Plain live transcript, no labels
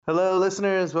Hello,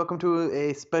 listeners. Welcome to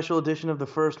a special edition of the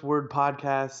First Word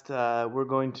podcast. We're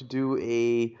going to do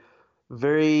a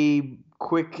very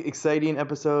quick, exciting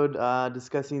episode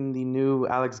discussing the new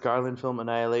Alex Garland film,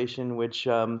 Annihilation, which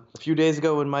a few days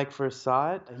ago when Mike first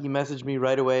saw it, he messaged me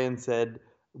right away and said,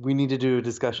 we need to do a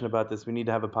discussion about this. We need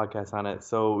to have a podcast on it.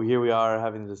 So here we are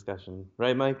having the discussion.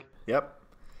 Right, Mike? Yep.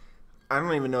 I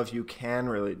don't even know if you can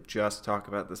really just talk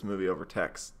about this movie over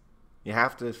text. You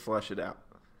have to flesh it out,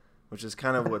 which is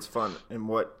kind of what's fun. And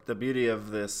what the beauty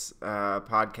of this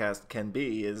podcast can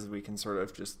be is we can sort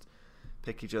of just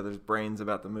pick each other's brains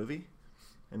about the movie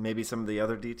and maybe some of the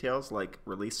other details like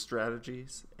release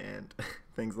strategies and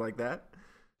things like that.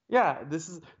 Yeah, this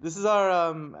is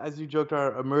our as you joked,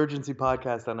 our emergency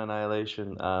podcast on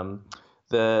Annihilation.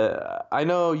 The I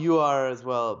know you are as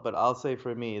well, but I'll say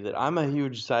for me that I'm a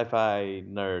huge sci-fi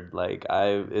nerd.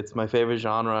 It's my favorite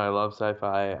genre. I love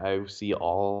sci-fi. I see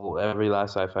every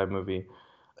last sci-fi movie.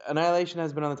 Annihilation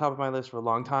has been on the top of my list for a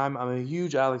long time. I'm a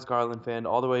huge Alex Garland fan,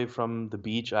 all the way from The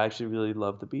Beach. I actually really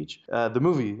love The Beach, the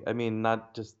movie. I mean,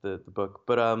 not just the book.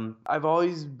 But I've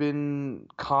always been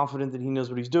confident that he knows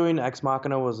what he's doing. Ex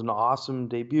Machina was an awesome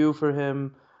debut for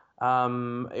him.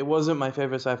 It wasn't my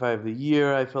favorite sci-fi of the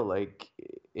year. I felt like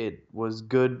it was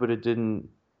good, but it didn't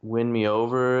win me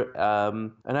over.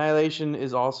 Annihilation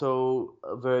is also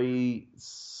a very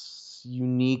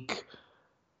unique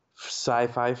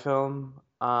sci-fi film.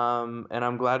 And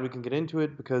I'm glad we can get into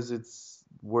it because it's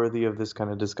worthy of this kind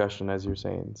of discussion, as you're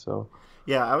saying. So,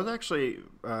 Yeah, I was actually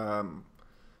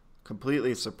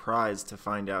completely surprised to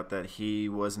find out that he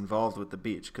was involved with The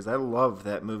Beach because I love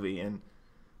that movie. And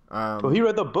well, he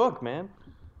read the book, man.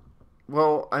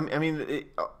 Well,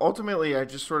 ultimately,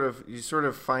 you sort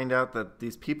of find out that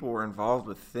these people were involved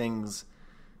with things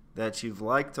that you've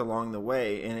liked along the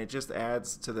way, and it just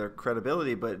adds to their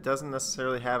credibility, but it doesn't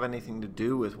necessarily have anything to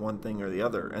do with one thing or the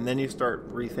other. And then you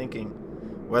start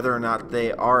rethinking whether or not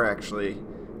they are actually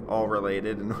all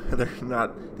related and whether or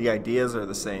not the ideas are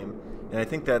the same. And I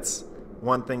think that's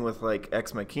one thing with like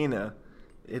Ex Machina.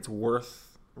 It's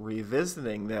worth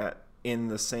revisiting that in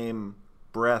the same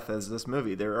breath as this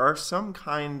movie. There are some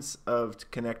kinds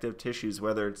of connective tissues,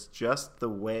 whether it's just the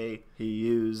way he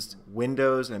used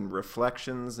windows and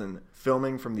reflections and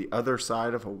filming from the other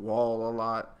side of a wall a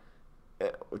lot,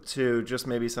 to just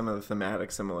maybe some of the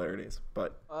thematic similarities.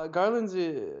 But Garland's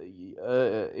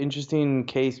a interesting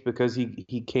case because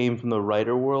he came from the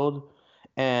writer world,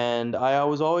 and I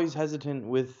was always hesitant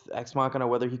with Ex Machina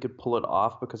whether he could pull it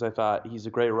off because I thought he's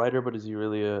a great writer, but is he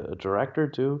really a director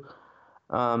too?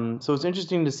 So it's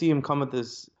interesting to see him come at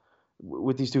this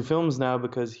with these two films now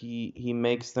because he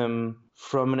makes them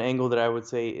from an angle that I would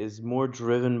say is more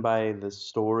driven by the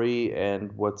story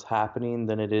and what's happening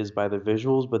than it is by the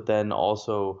visuals, but then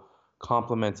also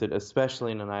complements it,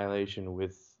 especially in Annihilation,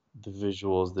 with the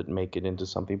visuals that make it into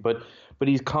something. But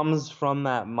he comes from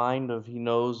that mind of he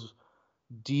knows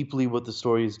deeply what the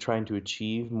story is trying to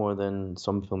achieve more than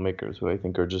some filmmakers who I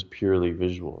think are just purely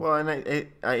visual. Well, and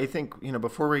I think,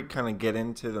 before we kind of get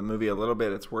into the movie a little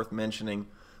bit, it's worth mentioning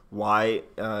why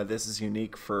this is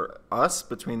unique for us,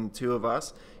 between the two of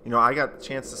us. I got the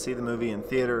chance to see the movie in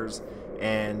theaters,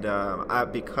 and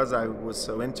because I was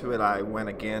so into it, I went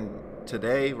again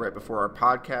today, right before our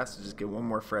podcast, to just get one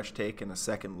more fresh take and a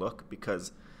second look,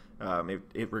 because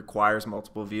it requires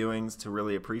multiple viewings to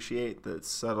really appreciate the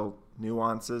subtle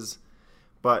nuances.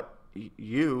 But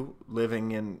you,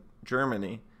 living in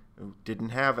Germany, didn't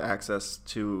have access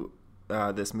to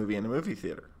this movie in a movie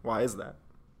theater. Why is that?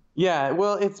 Yeah,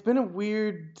 well, it's been a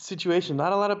weird situation.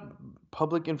 Not a lot of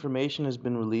public information has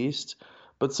been released.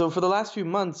 But so for the last few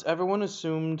months, everyone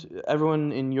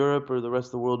in Europe or the rest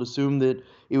of the world assumed that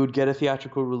it would get a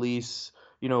theatrical release,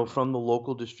 from the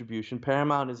local distribution.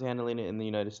 Paramount is handling it in the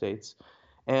United States.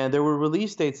 And there were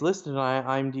release dates listed on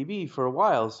IMDb for a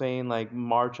while, saying like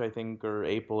March, I think, or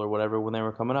April or whatever, when they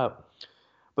were coming up.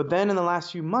 But then in the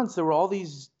last few months, there were all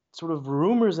these sort of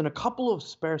rumors and a couple of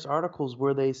sparse articles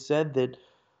where they said that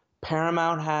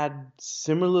Paramount had,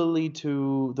 similarly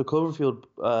to the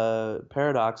Cloverfield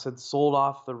paradox, had sold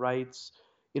off the rights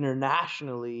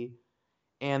internationally,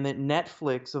 and that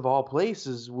Netflix, of all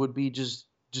places, would be just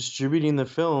distributing the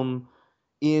film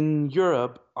in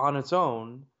Europe on its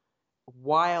own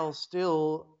while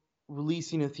still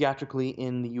releasing it theatrically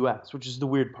in the US, which is the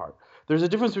weird part. There's a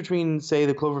difference between, say,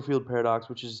 the Cloverfield paradox,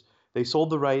 which is they sold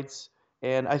the rights,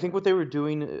 and I think what they were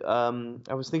doing,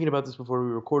 I was thinking about this before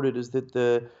we recorded, is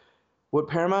that what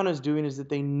Paramount is doing is that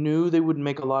they knew they wouldn't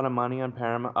make a lot of money on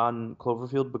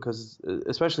Cloverfield because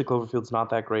especially Cloverfield's not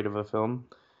that great of a film.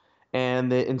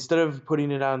 And instead of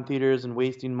putting it out in theaters and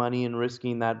wasting money and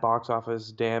risking that box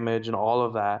office damage and all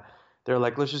of that, They're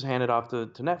like, let's just hand it off to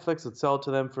Netflix. Let's sell it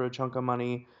to them for a chunk of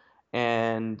money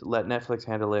and let Netflix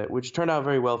handle it, which turned out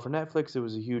very well for Netflix. It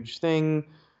was a huge thing.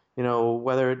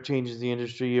 Whether it changes the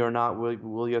industry or not,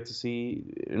 we'll yet to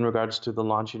see in regards to the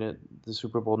launching it the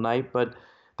Super Bowl night. But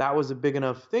that was a big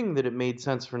enough thing that it made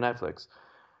sense for Netflix.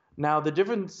 Now, the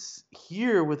difference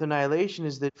here with Annihilation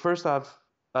is that first off,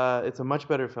 it's a much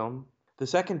better film. The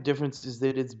second difference is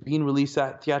that it's being released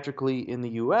theatrically in the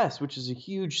US, which is a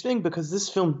huge thing because this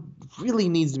film really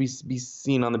needs to be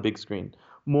seen on the big screen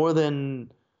more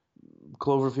than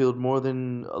Cloverfield, more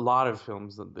than a lot of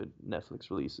films that Netflix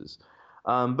releases.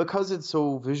 Because it's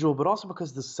so visual, but also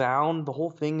because the sound, the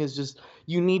whole thing is just,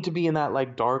 you need to be in that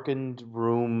like darkened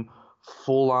room,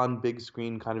 full on big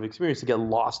screen kind of experience to get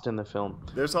lost in the film.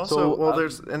 There's also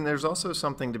So, there's also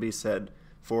something to be said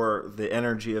for the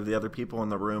energy of the other people in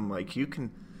the room. Like you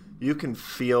can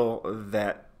feel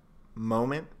that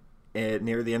moment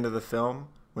near the end of the film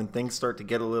when things start to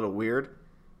get a little weird.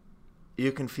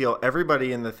 You can feel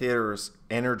everybody in the theater's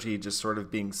energy just sort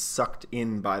of being sucked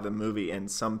in by the movie,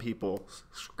 and some people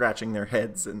scratching their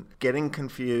heads and getting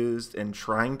confused and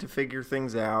trying to figure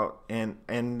things out. And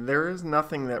there is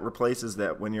nothing that replaces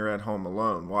that when you're at home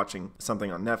alone watching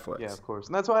something on Netflix. yeah, of course.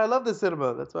 And that's why I love the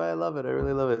cinema. That's why I love it. I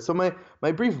really love it. So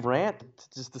my brief rant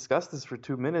to just discuss this for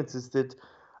 2 minutes is that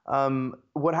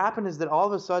what happened is that all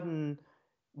of a sudden,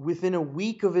 within a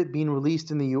week of it being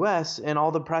released in the US and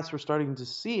all the press were starting to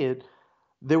see it,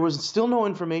 there was still no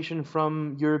information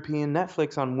from European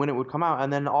Netflix on when it would come out.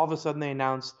 And then all of a sudden they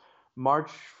announced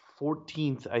March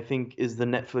 14th, I think, is the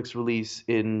Netflix release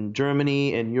in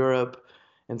Germany and Europe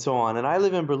and so on. And I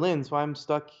live in Berlin, so I'm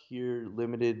stuck here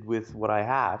limited with what I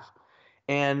have.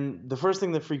 And the first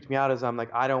thing that freaked me out is I'm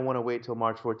like, I don't want to wait till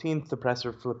March 14th. The press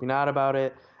are flipping out about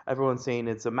it. Everyone's saying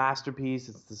it's a masterpiece.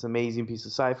 It's this amazing piece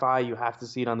of sci-fi. You have to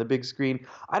see it on the big screen.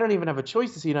 I don't even have a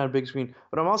choice to see it on a big screen,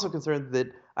 but I'm also concerned that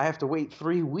I have to wait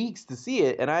 3 weeks to see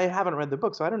it, and I haven't read the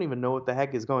book, so I don't even know what the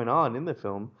heck is going on in the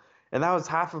film. And that was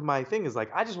half of my thing is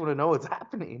like, I just want to know what's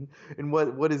happening and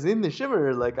what is in the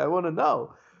shimmer. Like, I want to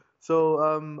know. So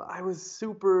I was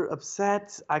super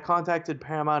upset. I contacted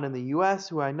Paramount in the US,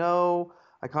 who I know.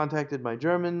 I contacted my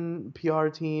German PR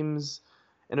teams.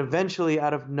 And eventually,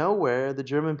 out of nowhere, the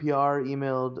German PR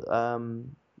emailed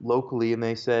locally and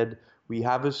they said, we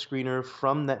have a screener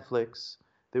from Netflix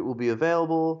that will be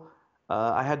available.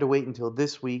 I had to wait until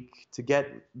this week to get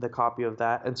the copy of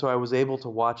that. And so I was able to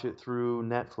watch it through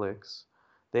Netflix.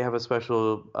 They have a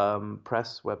special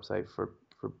press website for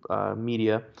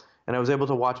media. And I was able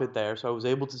to watch it there. So I was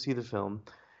able to see the film.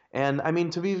 And I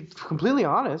mean, to be completely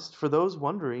honest, for those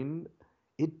wondering,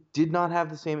 it did not have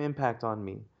the same impact on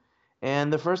me.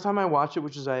 And the first time I watched it,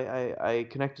 which is I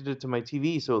connected it to my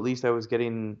TV, so at least I was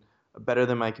getting better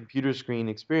than my computer screen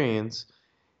experience.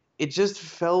 It just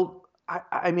felt,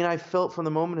 I mean, I felt from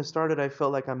the moment it started, I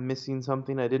felt like I'm missing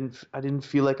something. I didn't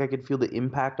feel like I could feel the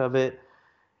impact of it.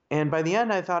 And by the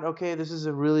end, I thought, okay, this is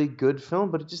a really good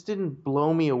film, but it just didn't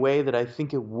blow me away that I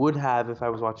think it would have if I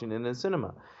was watching it in a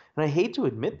cinema. And I hate to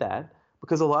admit that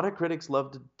because a lot of critics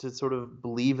love to sort of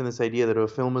believe in this idea that a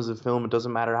film is a film. It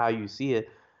doesn't matter how you see it,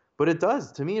 but it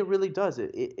does. To me, it really does.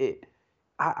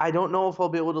 I don't know if I'll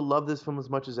be able to love this film as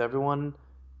much as everyone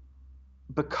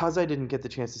because I didn't get the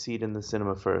chance to see it in the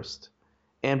cinema first.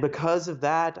 And because of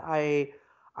that, I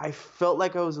felt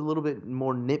like I was a little bit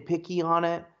more nitpicky on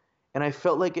it, and I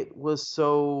felt like it was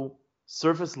so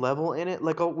surface level in it.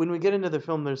 Like when we get into the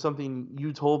film, there's something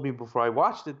you told me before I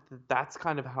watched it that that's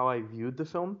kind of how I viewed the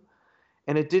film,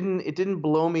 and it didn't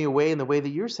blow me away in the way that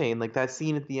you're saying, like that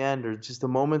scene at the end or just the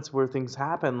moments where things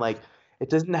happen. Like it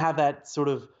doesn't have that sort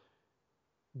of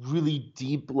really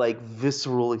deep, like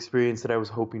visceral experience that I was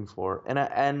hoping for,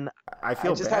 I I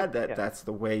feel just had bad that yeah. that's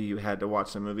the way you had to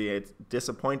watch the movie. It's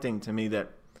disappointing to me that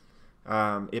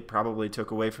it probably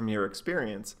took away from your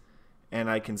experience, and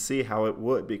I can see how it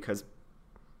would, because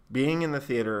being in the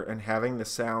theater and having the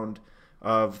sound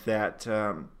of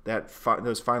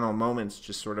those final moments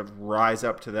just sort of rise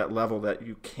up to that level that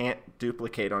you can't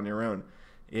duplicate on your own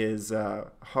is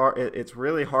hard. It's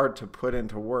really hard to put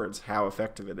into words how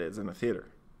effective it is in a theater.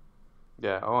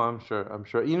 Yeah, oh, I'm sure. I'm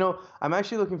sure. I'm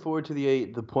actually looking forward to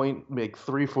the point like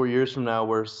 3, 4 years from now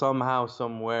where somehow,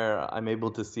 somewhere, I'm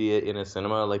able to see it in a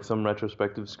cinema, like some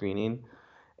retrospective screening.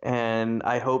 And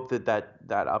I hope that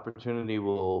opportunity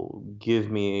will give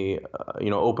me,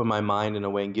 open my mind in a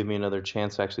way and give me another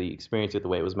chance to actually experience it the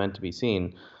way it was meant to be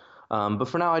seen. But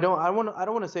for now, I don't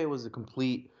want to say it was a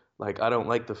complete like I don't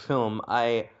like the film.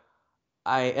 I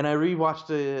rewatched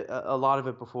a lot of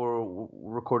it before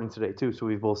recording today too, so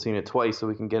we've both seen it twice, so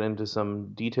we can get into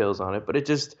some details on it. But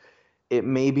it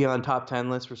may be on top 10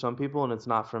 lists for some people and it's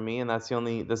not for me, and that's the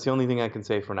only thing I can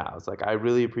say for now. It's like I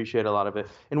really appreciate a lot of it.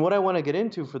 And what I want to get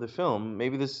into for the film,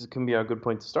 maybe can be a good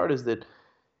point to start, is that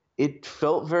it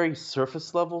felt very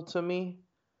surface level to me.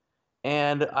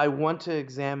 And I want to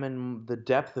examine the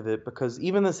depth of it because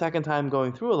even the second time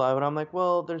going through a lot of it, I'm like,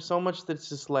 well, there's so much that's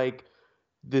just like,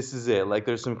 this is it. Like,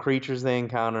 there's some creatures they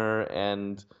encounter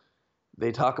and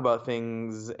they talk about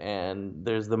things, and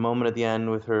there's the moment at the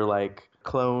end with her, like,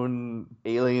 clone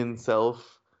alien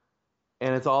self,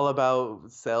 and it's all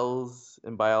about cells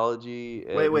and biology,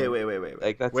 Wait, wait, and, wait, wait, wait, wait,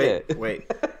 like, that's wait, it.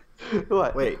 wait,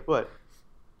 What? wait. What?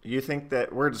 You think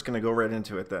that we're just going to go right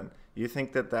into it then? You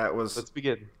think that that was Let's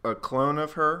begin. a clone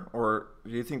of her, or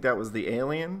do you think that was the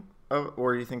alien,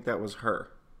 or do you think that was her?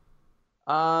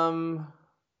 Um,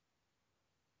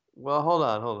 Well, hold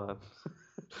on.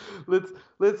 let's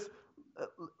let's uh,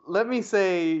 let me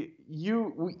say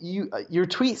your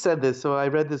tweet said this, so I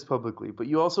read this publicly. But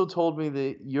you also told me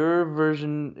that your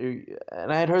version,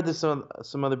 and I had heard this on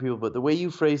some other people, but the way you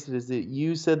phrased it is that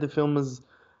you said the film was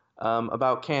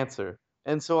about cancer,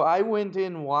 and so I went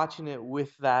in watching it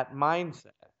with that mindset.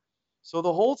 So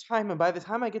the whole time, and by the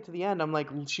time I get to the end, I'm like,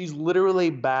 she's literally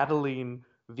battling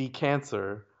the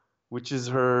cancer, which is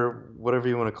her, whatever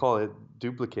you want to call it,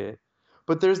 duplicate.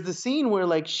 But there's the scene where,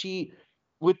 like,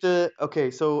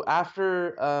 okay, so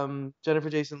after Jennifer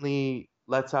Jason Leigh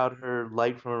lets out her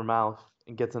light from her mouth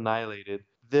and gets annihilated,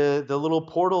 the little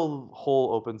portal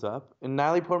hole opens up, and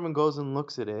Natalie Portman goes and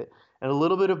looks at it, and a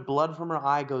little bit of blood from her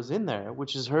eye goes in there,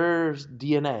 which is her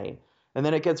DNA, and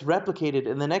then it gets replicated,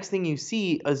 and the next thing you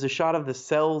see is a shot of the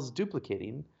cells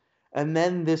duplicating, and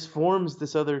then this forms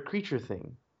this other creature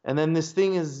thing, and then this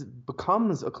thing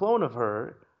becomes a clone of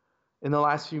her in the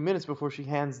last few minutes before she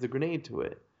hands the grenade to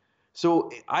it.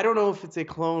 So I don't know if it's a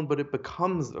clone, but it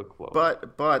becomes a clone.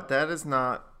 But that's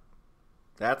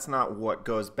not what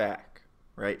goes back,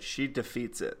 right? She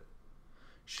defeats it.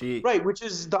 She Right, which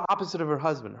is the opposite of her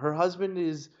husband. Her husband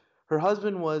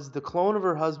was the clone of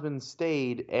her husband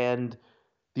stayed, and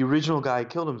the original guy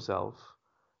killed himself.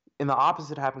 And the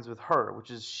opposite happens with her,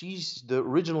 which is she's the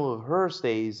original of her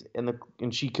stays, and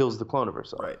she kills the clone of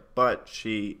herself. right, but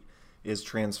she is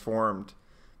transformed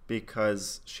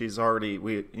because she's already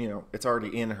it's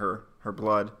already in her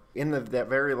blood. In that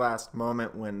very last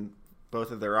moment when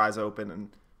both of their eyes open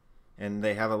and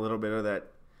they have a little bit of that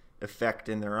effect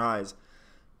in their eyes,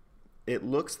 it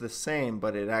looks the same,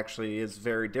 but it actually is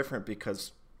very different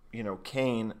because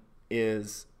Kane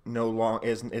is no long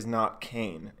is not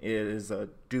Kane. It is a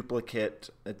duplicate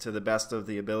to the best of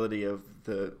the ability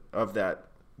of that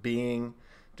being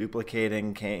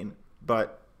duplicating Kane,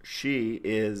 but she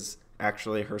is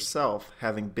actually herself,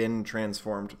 having been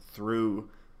transformed through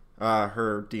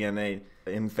her DNA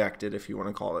infected, if you want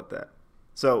to call it that.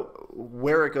 So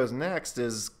where it goes next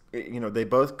is, they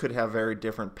both could have very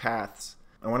different paths.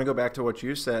 I want to go back to what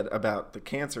you said about the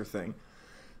cancer thing.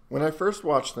 When I first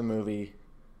watched the movie,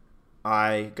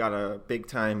 I got a big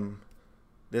time,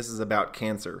 this is about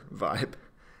cancer vibe.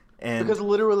 And Because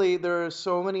literally there are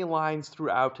so many lines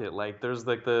throughout it. Like there's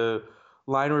like the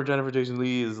line where Jennifer Jason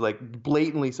Leigh is like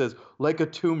blatantly says like a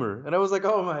tumor, and I was like,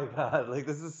 oh my god, like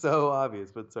this is so obvious.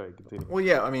 But sorry, continue. well,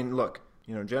 yeah, I mean, look,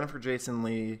 Jennifer Jason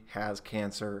Leigh has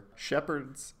cancer.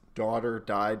 Shepard's daughter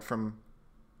died from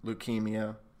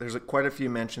leukemia. There's quite a few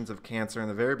mentions of cancer in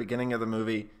the very beginning of the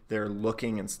movie. They're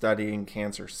looking and studying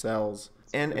cancer cells,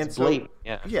 and so Blatant,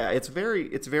 yeah. yeah, it's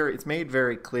made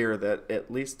very clear that at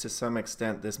least to some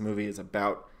extent this movie is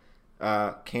about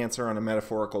cancer on a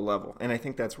metaphorical level, and I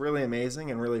think that's really amazing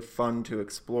and really fun to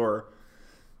explore.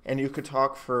 And you could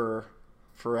talk for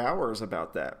hours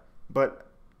about that, but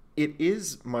it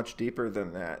is much deeper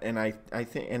than that. And I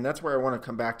think, and that's where I want to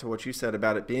come back to what you said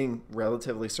about it being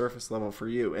relatively surface level for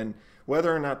you, and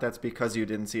whether or not that's because you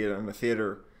didn't see it in the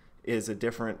theater is a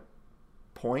different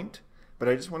point. But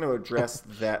I just want to address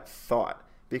that thought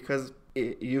because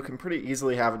you can pretty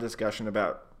easily have a discussion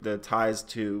about the ties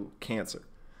to cancer.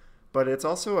 But it's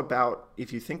also about,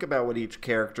 if you think about what each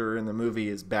character in the movie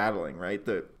is battling, right?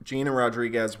 Gina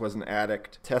Rodriguez was an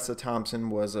addict. Tessa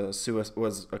Thompson was a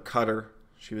cutter.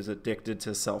 She was addicted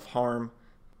to self-harm.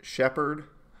 Shepard,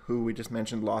 who we just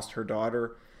mentioned lost her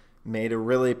daughter, made a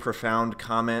really profound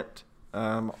comment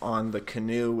on the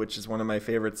canoe, which is one of my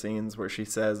favorite scenes, where she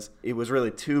says, it was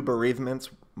really two bereavements,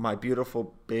 my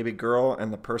beautiful baby girl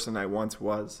and the person I once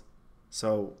was.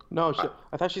 So No,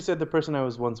 I thought she said the person I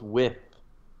was once with.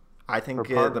 I think Her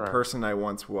the partner. person I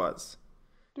once was.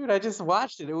 Dude, I just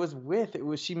watched it. It was with. It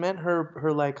was. She meant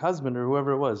her like husband or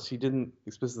whoever it was. She didn't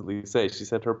explicitly say. She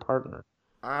said her partner.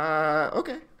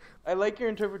 Okay. I like your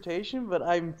interpretation, but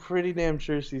I'm pretty damn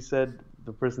sure she said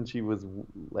the person she was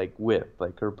like with,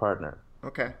 like her partner.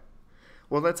 Okay.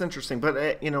 Well, that's interesting, but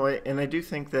and I do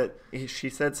think that she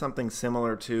said something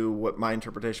similar to what my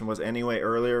interpretation was anyway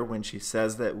earlier when she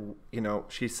says that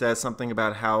she says something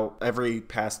about how every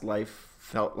past life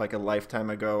felt like a lifetime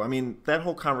ago. I mean, that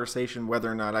whole conversation,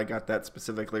 whether or not I got that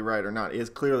specifically right or not, is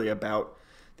clearly about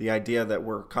the idea that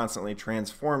we're constantly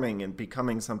transforming and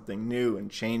becoming something new and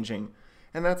changing,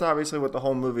 and that's obviously what the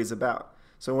whole movie's about.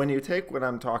 So when you take what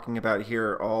I'm talking about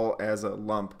here all as a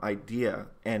lump idea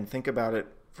and think about it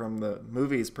from the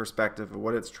movie's perspective of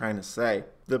what it's trying to say,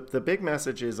 the big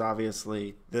message is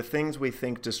obviously the things we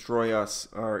think destroy us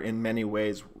are in many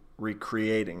ways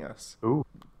recreating us. Ooh.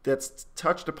 That's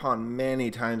touched upon many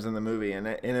times in the movie, and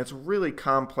it's a really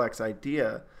complex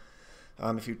idea.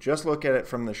 If you just look at it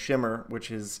from the shimmer, which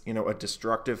is a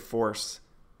destructive force,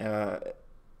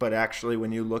 but actually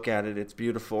when you look at it, it's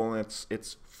beautiful and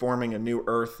it's forming a new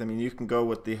Earth. I mean, you can go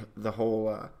with the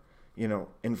whole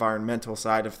environmental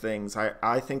side of things.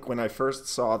 I think when I first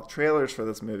saw the trailers for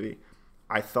this movie,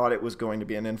 I thought it was going to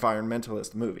be an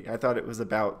environmentalist movie. I thought it was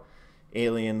about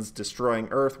aliens destroying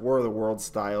Earth, War of the Worlds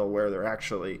style, where they're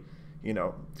actually,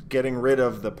 getting rid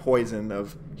of the poison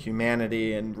of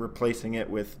humanity and replacing it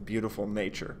with beautiful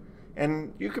nature.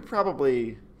 And you could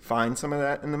probably find some of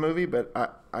that in the movie, but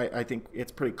I think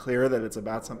it's pretty clear that it's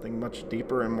about something much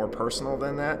deeper and more personal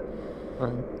than that.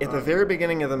 Right. At the very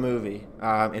beginning of the movie,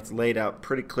 it's laid out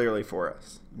pretty clearly for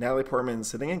us. Natalie Portman is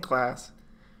sitting in class.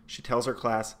 She tells her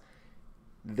class,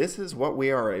 "This is what we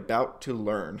are about to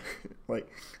learn."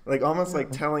 like almost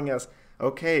like telling us,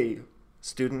 "Okay,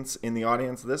 students in the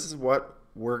audience, this is what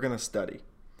we're going to study."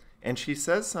 And she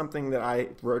says something that I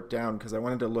wrote down because I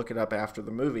wanted to look it up after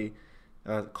the movie,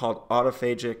 called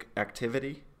autophagic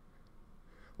activity,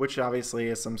 which obviously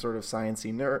is some sort of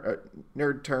sciencey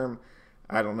nerd term.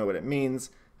 I don't know what it means.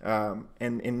 And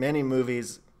in many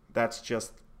movies, that's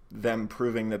just them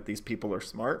proving that these people are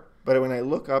smart. But when I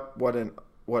look up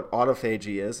what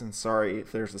autophagy is, and sorry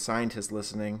if there's a scientist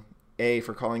listening, A,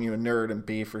 for calling you a nerd, and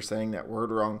B, for saying that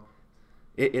word wrong,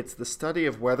 it's the study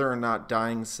of whether or not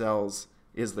dying cells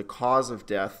is the cause of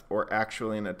death or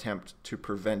actually an attempt to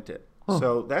prevent it. Huh.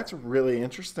 So that's really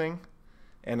interesting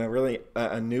and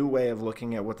a new way of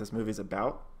looking at what this movie's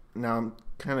about. Now I'm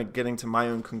kind of getting to my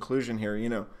own conclusion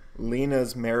here.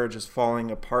 Lena's marriage is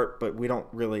falling apart, but we don't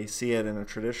really see it in a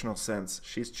traditional sense.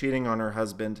 She's cheating on her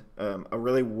husband. A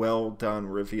really well done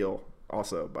reveal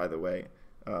also, by the way.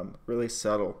 Really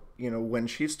subtle. When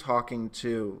she's talking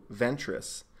to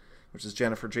Ventress, which is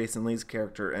Jennifer Jason Leigh's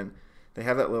character, and they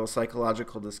have that little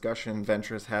psychological discussion.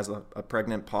 Ventress has a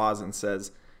pregnant pause and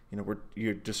says,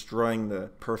 you're destroying the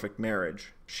perfect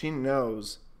marriage. She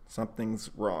knows something's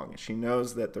wrong. She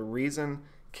knows that the reason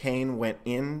Cain went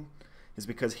in is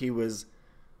because he was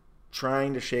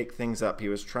trying to shake things up. He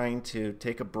was trying to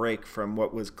take a break from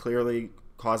what was clearly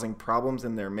causing problems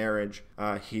in their marriage.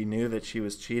 He knew that she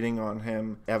was cheating on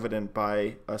him, evident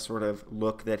by a sort of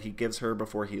look that he gives her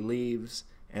before he leaves,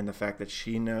 and the fact that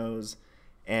she knows.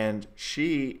 And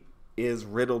she is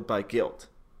riddled by guilt.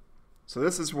 So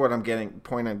this is what I'm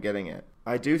getting at.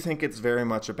 I do think it's very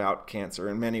much about cancer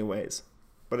in many ways,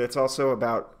 but it's also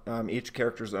about each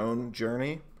character's own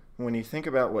journey. When you think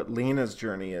about what Lena's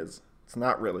journey is, it's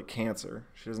not really cancer.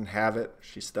 She doesn't have it.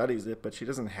 She studies it, but she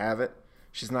doesn't have it.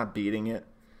 She's not beating it.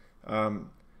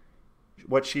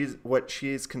 What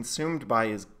she's consumed by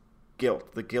is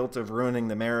guilt, the guilt of ruining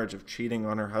the marriage, of cheating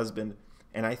on her husband.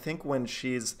 And I think when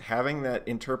she's having that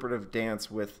interpretive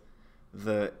dance with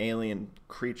the alien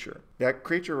creature, that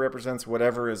creature represents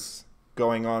whatever is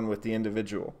going on with the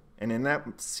individual. And in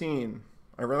that scene,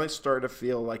 I really started to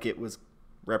feel like it was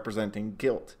representing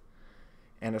guilt.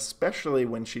 And especially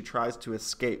when she tries to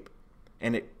escape,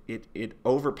 and it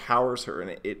overpowers her,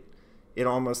 and it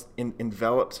almost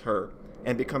envelops her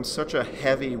and becomes such a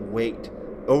heavy weight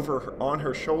on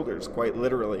her shoulders, quite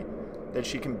literally, that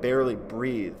she can barely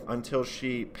breathe until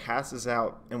she passes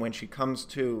out. And when she comes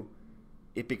to,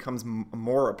 it becomes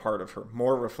more a part of her,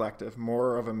 more reflective,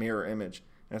 more of a mirror image.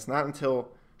 And it's not until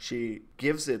she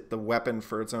gives it the weapon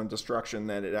for its own destruction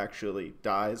that it actually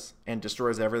dies and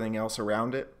destroys everything else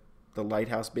around it, the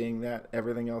lighthouse being that,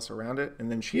 everything else around it.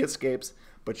 And then she escapes,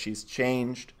 but she's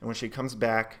changed. And when she comes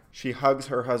back, she hugs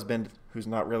her husband, who's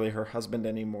not really her husband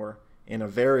anymore, in a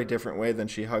very different way than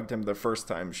she hugged him the first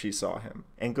time she saw him.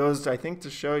 And goes, I think, to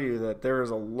show you that there is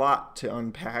a lot to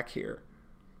unpack here.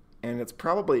 And it's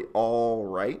probably all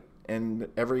right, and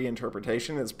every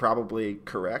interpretation is probably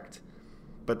correct.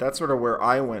 But that's sort of where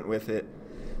I went with it.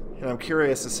 And I'm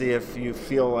curious to see if you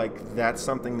feel like that's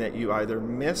something that you either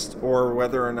missed or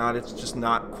whether or not it's just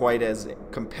not quite as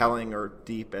compelling or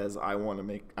deep as I want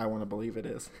to believe it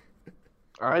is.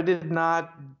 I did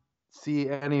not see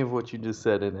any of what you just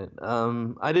said in it.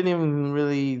 I didn't even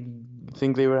really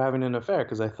think they were having an affair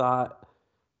because I thought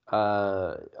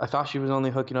she was only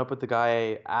hooking up with the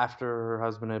guy after her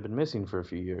husband had been missing for a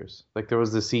few years. Like there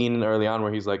was the scene early on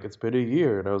where he's like, "It's been a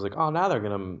year," and I was like, "Oh, now they're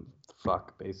gonna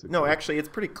fuck," No, basically. actually, it's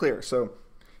pretty clear. So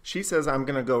she says, I'm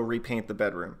going to go repaint the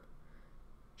bedroom.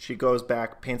 She goes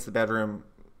back, paints the bedroom.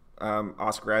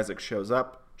 Oscar Isaac shows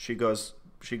up. She goes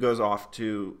off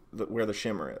to where the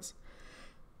shimmer is.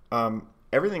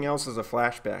 Everything else is a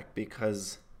flashback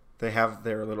because they have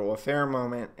their little affair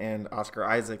moment, and Oscar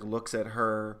Isaac looks at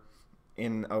her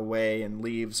in a way and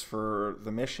leaves for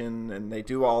the mission, and they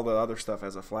do all the other stuff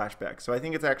as a flashback. So I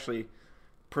think it's actually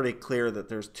pretty clear that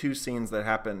there's two scenes that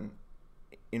happen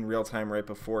in real time right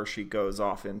before she goes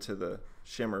off into the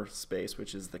shimmer space,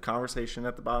 which is the conversation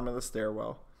at the bottom of the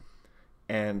stairwell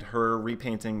and her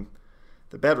repainting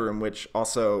the bedroom, which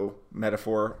also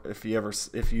metaphor if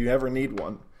you ever need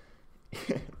one.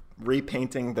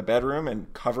 Repainting the bedroom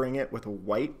and covering it with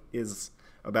white is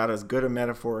about as good a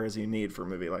metaphor as you need for a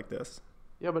movie like this.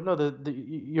 Yeah, but no,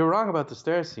 you're wrong about the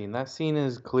stair scene. That scene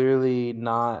is clearly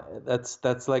not.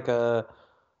 That's like a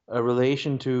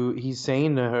relation to. He's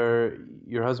saying to her,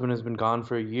 "Your husband has been gone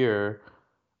for a year.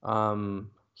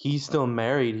 He's still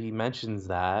married." He mentions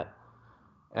that,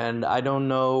 and I don't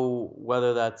know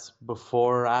whether that's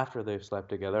before or after they've slept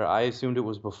together. I assumed it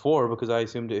was before because I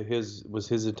assumed his was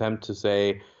his attempt to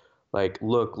say, like,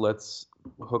 "Look, let's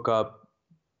hook up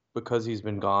because he's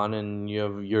been gone, and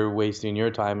you're wasting your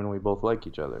time, and we both like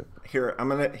each other." Let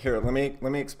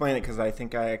me explain it because I It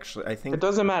think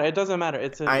doesn't matter. It doesn't matter.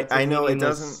 It's a I know it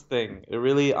doesn't. meaningless thing. It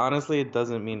really, honestly, it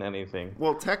doesn't mean anything.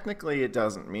 Well, technically, it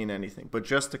doesn't mean anything. But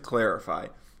just to clarify,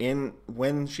 in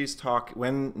when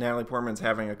Natalie Portman's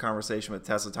having a conversation with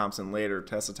Tessa Thompson later,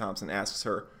 Tessa Thompson asks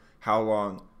her how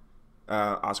long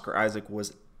Oscar Isaac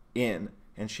was in,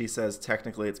 and she says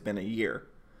technically it's been a year,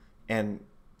 and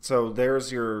so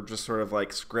there's your just sort of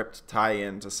like script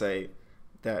tie-in to say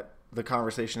that the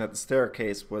conversation at the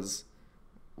staircase was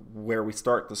where we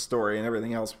start the story, and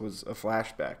everything else was a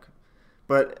flashback.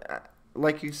 But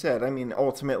like you said, I mean,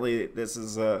 ultimately, this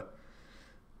is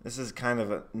kind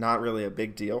of not really a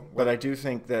big deal. But I do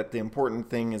think that the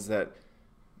important thing is that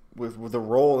with the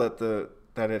role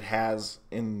that it has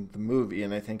in the movie,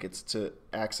 and I think it's to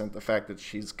accent the fact that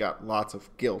she's got lots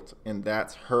of guilt, and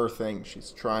that's her thing.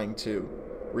 She's trying to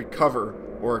recover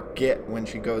or get when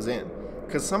she goes in.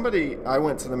 Because somebody I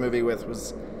went to the movie with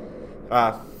was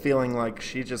feeling like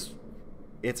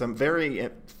it's a very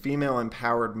female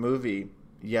empowered movie,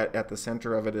 yet at the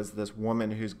center of it is this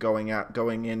woman who's going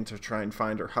in to try and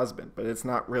find her husband. But it's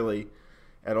not really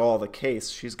at all the case.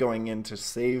 She's going in to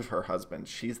save her husband.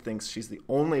 She thinks she's the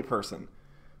only person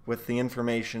with the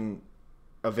information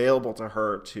available to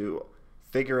her to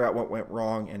figure out what went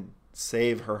wrong and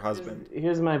save her husband.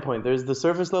 Here's my point. There's the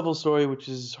surface level story, which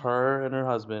is her and her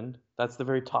husband. That's the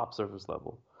very top surface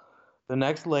level. The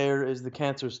next layer is the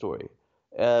cancer story,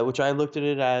 which I looked at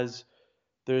it as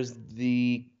there's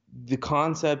the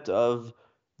concept of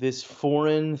this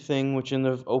foreign thing, which in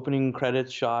the opening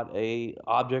credits shot a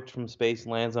object from space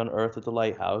lands on Earth at the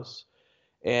lighthouse,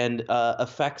 and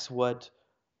affects what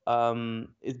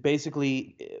is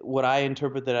basically what I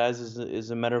interpret that as is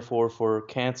a metaphor for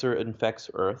cancer infects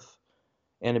Earth,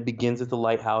 and it begins at the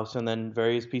lighthouse, and then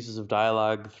various pieces of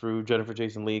dialogue through Jennifer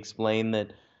Jason Leigh explain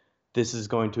that this is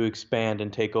going to expand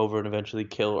and take over and eventually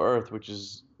kill Earth, which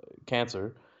is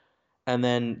cancer. And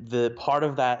then the part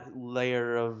of that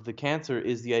layer of the cancer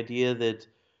is the idea that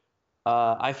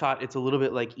I thought it's a little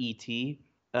bit like E.T.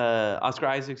 Oscar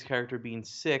Isaac's character being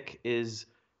sick is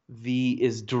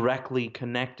directly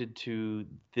connected to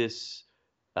this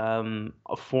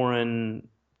a foreign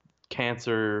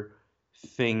cancer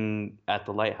thing at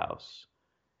the lighthouse,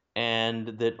 and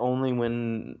that only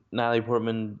when Natalie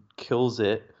Portman kills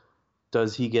it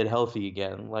does he get healthy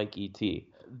again, like ET.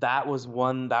 That was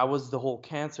one. That was the whole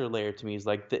cancer layer to me. Is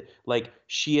like like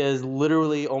she is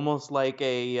literally almost like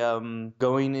a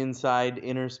going inside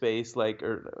inner space, like,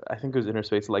 or I think it was inner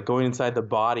space, like going inside the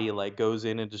body, like goes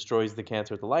in and destroys the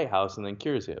cancer at the lighthouse and then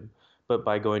cures him, but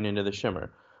by going into the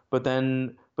shimmer. But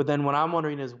then what I'm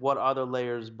wondering is what other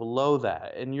layers below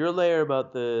that, and your layer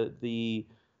about the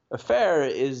affair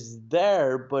is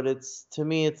there, but it's to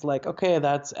me it's like, okay,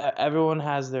 that's everyone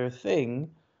has their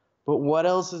thing, but what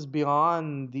else is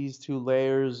beyond these two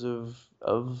layers of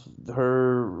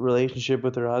her relationship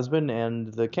with her husband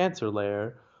and the cancer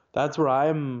layer? That's where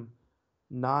I'm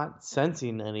not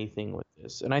sensing anything with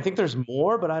this. And I think there's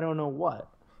more, but I don't know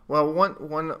what. Well,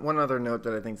 one other note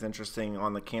that I think is interesting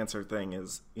on the cancer thing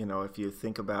is, if you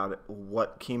think about it,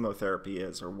 what chemotherapy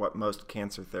is or what most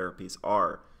cancer therapies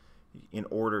are, in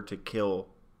order to kill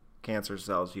cancer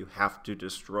cells, you have to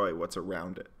destroy what's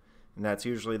around it. And that's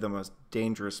usually the most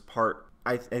dangerous part.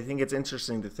 I think it's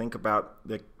interesting to think about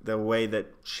the way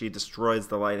that she destroys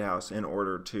the lighthouse in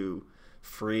order to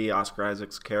free Oscar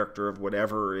Isaac's character of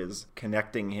whatever is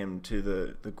connecting him to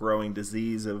the growing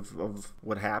disease of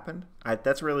what happened.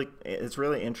 It's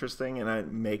really interesting, and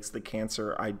it makes the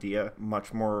cancer idea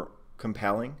much more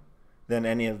compelling than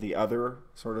any of the other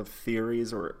sort of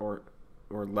theories or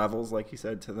levels, like you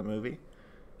said, to the movie.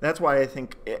 That's why I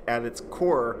think at its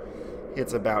core,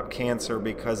 it's about cancer,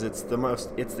 because it's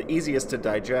the easiest to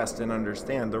digest and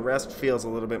understand. The rest feels a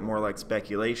little bit more like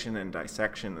speculation and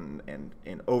dissection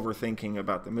and overthinking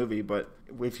about the movie. But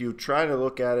if you try to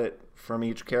look at it from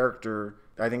each character,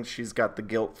 I think she's got the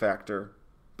guilt factor,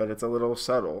 but it's a little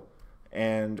subtle.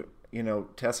 And,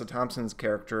 Tessa Thompson's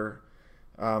character,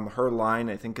 her line,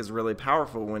 I think, is really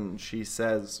powerful when she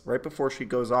says, right before she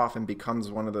goes off and becomes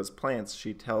one of those plants,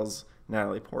 she tells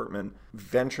Natalie Portman,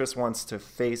 Ventress wants to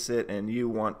face it and you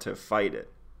want to fight it.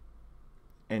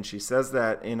 And she says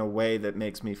that in a way that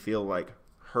makes me feel like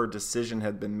her decision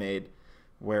had been made,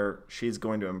 where she's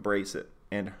going to embrace it.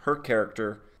 And her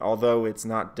character, although it's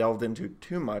not delved into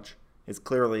too much, is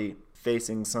clearly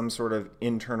facing some sort of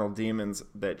internal demons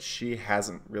that she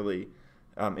hasn't really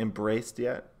embraced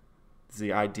yet. It's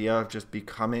the idea of just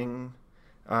becoming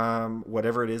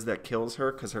whatever it is that kills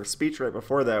her, because her speech right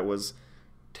before that was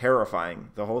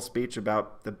terrifying. The whole speech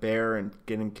about the bear and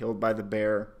getting killed by the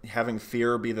bear, having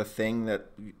fear be the thing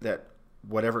that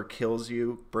whatever kills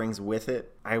you brings with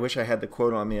it. I wish I had the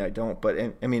quote on me. I don't. But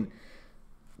I mean,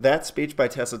 that speech by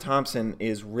Tessa Thompson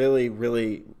is really,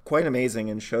 really quite amazing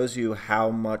and shows you how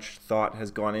much thought has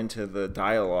gone into the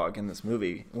dialogue in this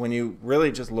movie. When you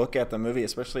really just look at the movie,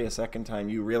 especially a second time,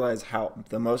 you realize how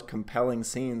the most compelling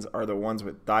scenes are the ones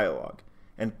with dialogue.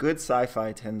 And good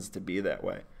sci-fi tends to be that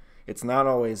way. It's not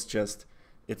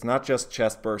just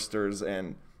chest bursters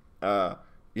and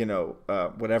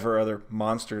whatever other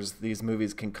monsters these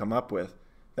movies can come up with.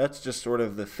 That's just sort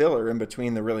of the filler in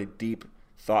between the really deep,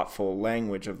 thoughtful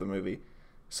language of the movie.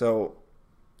 So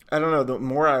I don't know, the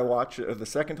more I watch it, or the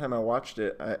second time I watched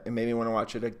it, it made me want to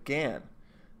watch it again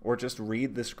or just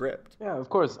read the script. Yeah, of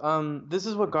course. This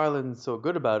is what Garland's so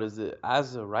good about, is that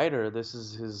as a writer, this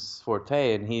is his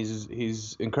forte, and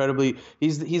he's incredibly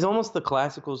he's almost the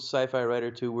classical sci-fi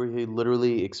writer too, where he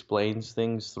literally explains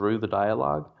things through the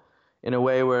dialogue in a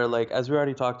way where, like, as we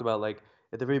already talked about, like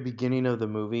at the very beginning of the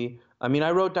movie. I mean,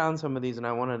 I wrote down some of these and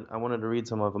I wanted to read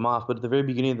some of them off, but at the very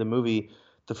beginning of the movie,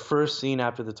 the first scene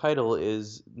after the title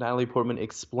is Natalie Portman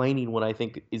explaining what I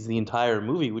think is the entire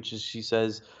movie, which is, she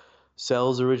says,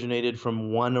 cells originated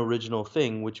from one original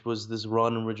thing, which was this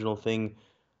one original thing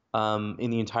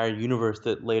in the entire universe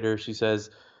that later, she says,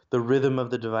 the rhythm of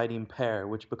the dividing pair,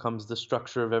 which becomes the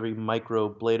structure of every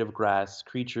microbe, blade of grass,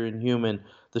 creature and human,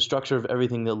 the structure of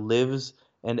everything that lives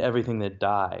and everything that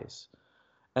dies.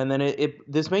 And then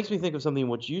this makes me think of something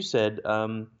which you said,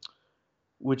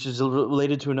 which is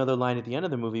related to another line at the end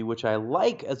of the movie, which I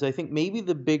like, as I think maybe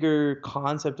the bigger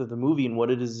concept of the movie and what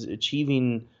it is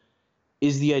achieving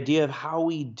is the idea of how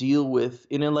we deal with,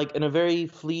 in a very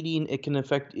fleeting, it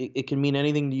can mean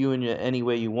anything to you in any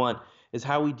way you want, is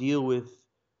how we deal with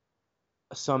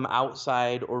some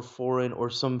outside or foreign or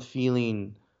some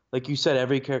feeling. Like you said,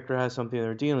 every character has something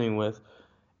they're dealing with,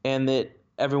 and that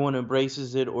everyone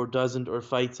embraces it or doesn't, or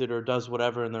fights it or does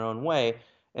whatever in their own way.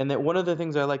 And that one of the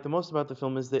things I like the most about the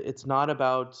film is that it's not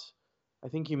about, I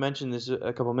think you mentioned this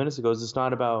a couple minutes ago, is it's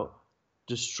not about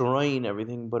destroying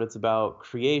everything, but it's about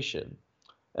creation.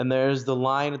 And there's the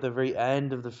line at the very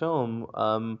end of the film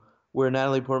where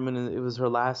Natalie Portman, it was her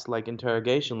last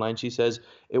interrogation line. She says,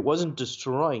 "It wasn't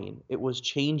destroying; it was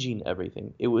changing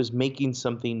everything. It was making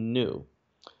something new."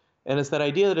 And it's that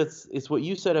idea that it's what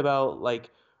you said about,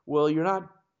 well,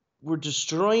 we're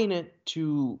destroying it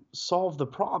to solve the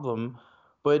problem,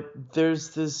 but there's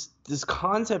this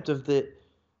concept of that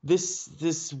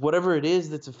this whatever it is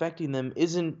that's affecting them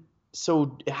isn't,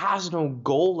 so it has no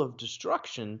goal of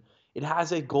destruction. It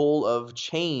has a goal of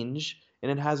change,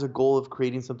 and it has a goal of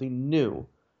creating something new.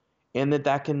 And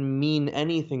that can mean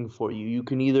anything for you. You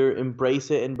can either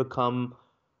embrace it and become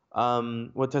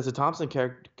what Tessa Thompson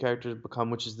character become,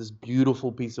 which is this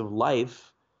beautiful piece of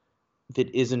life that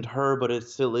isn't her, but it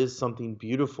still is something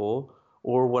beautiful,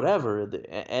 or whatever.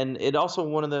 And it also,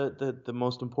 one of the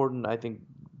most important, I think,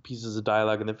 pieces of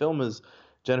dialogue in the film is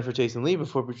Jennifer Jason Leigh,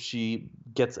 before she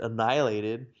gets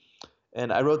annihilated,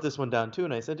 And I wrote this one down too,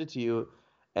 and I sent it to you.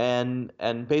 And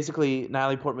basically,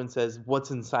 Natalie Portman says,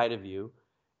 "What's inside of you?"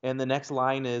 And the next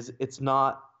line is, "It's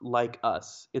not like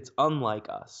us. It's unlike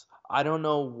us. I don't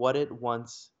know what it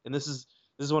wants." And this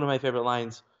is one of my favorite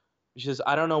lines. She says,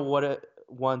 "I don't know what it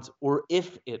wants or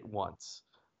if it wants,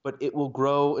 but it will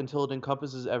grow until it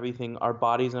encompasses everything. Our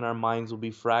bodies and our minds will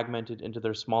be fragmented into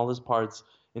their smallest parts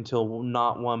until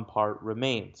not one part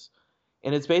remains."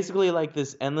 And it's basically like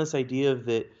this endless idea of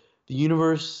that the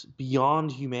universe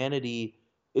beyond humanity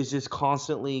is just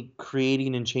constantly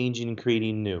creating and changing and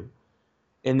creating new.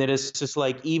 And that it's just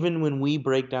like even when we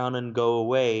break down and go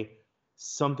away,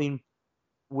 something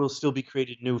will still be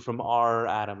created new from our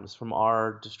atoms, from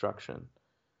our destruction.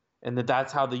 And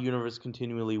that's how the universe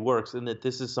continually works, and that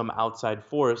this is some outside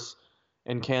force,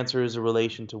 and cancer is a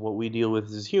relation to what we deal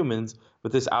with as humans,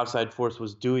 but this outside force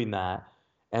was doing that,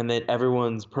 and that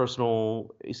everyone's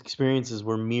personal experiences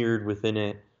were mirrored within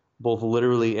it, both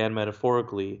literally and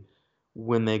metaphorically,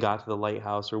 when they got to the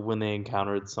lighthouse or when they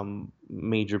encountered some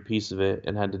major piece of it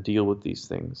and had to deal with these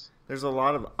things. There's a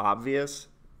lot of obvious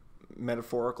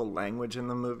metaphorical language in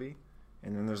the movie,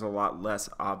 and then there's a lot less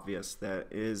obvious that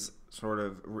is sort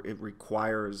of it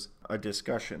requires a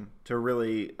discussion to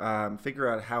really figure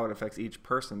out how it affects each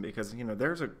person, because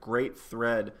there's a great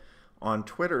thread on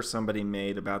Twitter somebody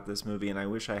made about this movie, and I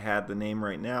wish I had the name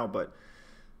right now, but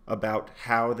about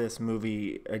how this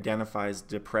movie identifies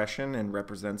depression and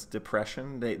represents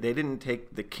depression. They didn't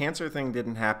take the cancer thing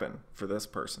didn't happen for this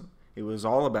person. It was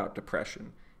all about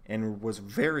depression and was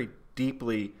very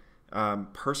deeply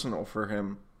personal for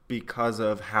him because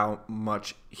of how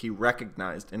much he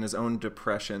recognized in his own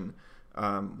depression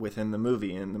within the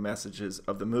movie and the messages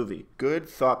of the movie. Good,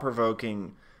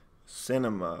 thought-provoking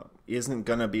cinema isn't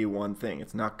going to be one thing.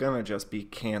 It's not going to just be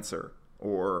cancer,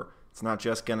 or it's not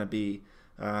just going to be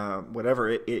whatever.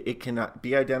 It cannot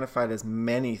be identified as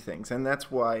many things. And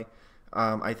that's why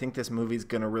I think this movie's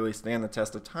going to really stand the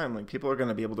test of time. Like, people are going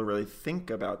to be able to really think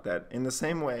about that in the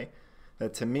same way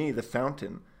that, to me, The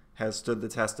Fountain has stood the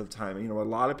test of time. A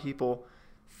lot of people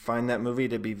find that movie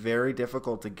to be very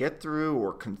difficult to get through,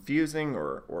 or confusing,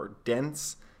 or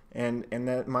dense, and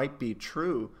that might be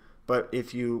true. But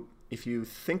if you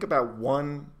think about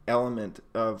one element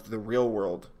of the real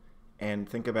world and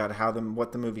think about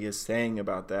what the movie is saying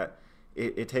about that,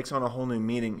 it takes on a whole new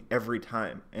meaning every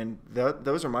time. And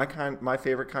those are my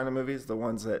favorite kind of movies, the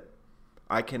ones that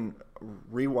I can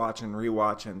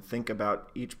rewatch and think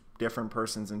about each different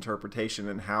person's interpretation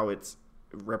and how it's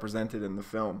represented in the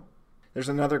film. There's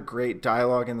another great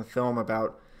dialogue in the film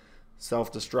about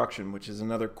self-destruction, which is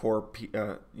another core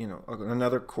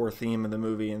theme of the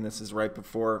movie, and this is right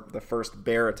before the first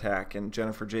bear attack, and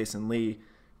Jennifer Jason Leigh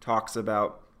talks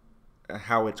about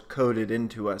how it's coded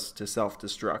into us to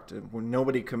self-destruct. When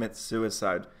nobody commits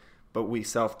suicide, but we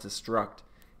self-destruct.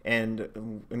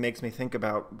 And it makes me think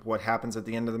about what happens at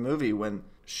the end of the movie when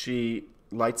she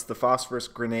lights the phosphorus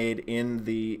grenade in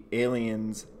the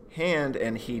alien's hand,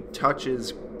 and he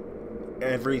touches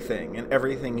everything, and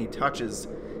everything he touches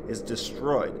is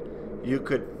destroyed. You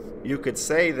could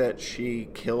say that she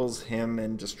kills him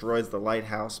and destroys the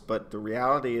lighthouse, but the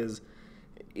reality is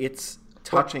it's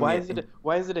touching Why it.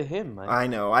 Why is it a him? I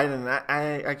know. I didn't.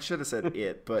 I should have said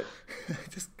it, but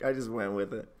I just went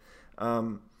with it.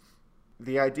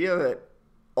 The idea that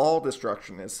all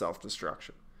destruction is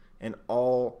self-destruction and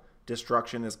all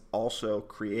destruction is also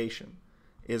creation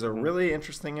is a really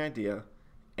interesting idea,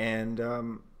 and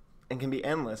can be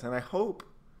endless. And I hope,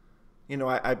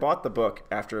 I bought the book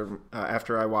after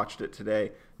I watched it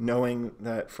today, knowing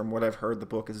that from what I've heard, the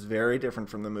book is very different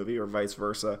from the movie, or vice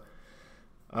versa.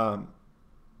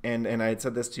 And I had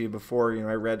said this to you before.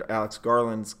 I read Alex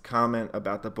Garland's comment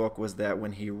about the book was that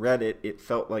when he read it, it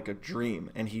felt like a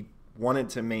dream, and he wanted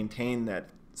to maintain that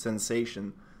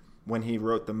sensation when he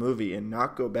wrote the movie and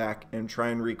not go back and try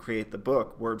and recreate the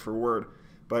book word for word,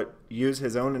 but use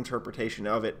his own interpretation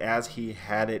of it as he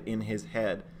had it in his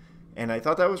head. And I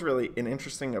thought that was really an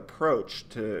interesting approach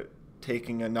to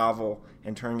taking a novel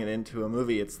and turning it into a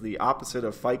movie. It's the opposite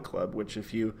of Fight Club, which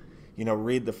if you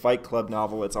read the Fight Club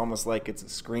novel, it's almost like it's a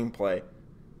screenplay.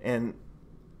 And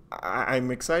I'm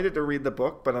excited to read the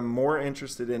book, but I'm more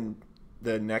interested in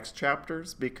the next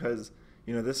chapters because,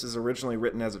 this is originally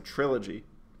written as a trilogy.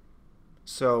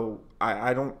 So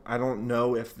I don't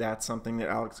know if that's something that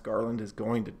Alex Garland is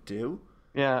going to do.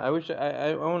 Yeah, I wish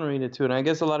I want to read it too, and I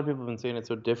guess a lot of people have been saying it's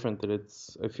so different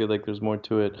that I feel like there's more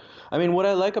to it. I mean, what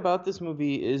I like about this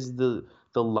movie is the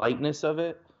lightness of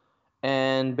it,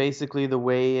 and basically the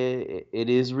way it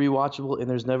is rewatchable, and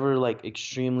there's never like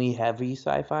extremely heavy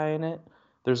sci-fi in it.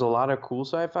 There's a lot of cool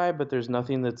sci-fi, but there's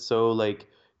nothing that's so like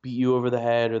beat you over the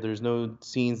head, or there's no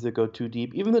scenes that go too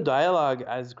deep. Even the dialogue,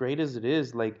 as great as it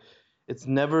is, like it's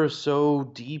never so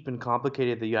deep and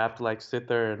complicated that you have to like sit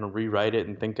there and rewrite it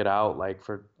and think it out like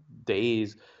for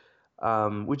days,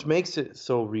 which makes it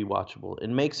so rewatchable. It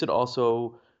makes it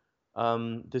also,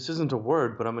 this isn't a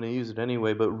word, but I'm going to use it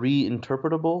anyway, but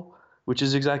reinterpretable, which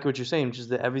is exactly what you're saying, which is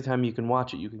that every time you can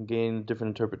watch it, you can gain a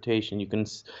different interpretation.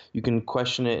 You can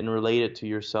question it and relate it to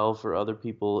yourself or other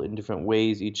people in different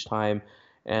ways each time,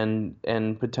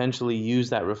 and potentially use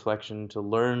that reflection to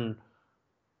learn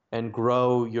and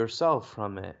grow yourself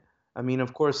from it. I mean,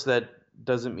 of course, that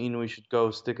doesn't mean we should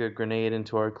go stick a grenade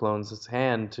into our clone's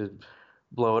hand to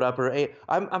blow it up.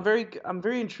 I'm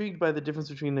very intrigued by the difference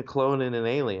between a clone and an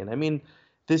alien. I mean,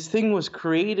 this thing was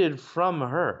created from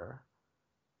her.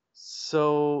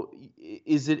 So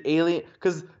is it alien?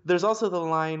 Because there's also the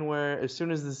line where as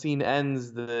soon as the scene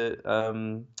ends,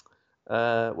 the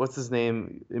what's his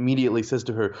name immediately says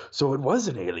to her, "So it was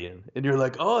an alien," and you're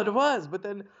like, "Oh, it was." But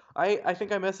then I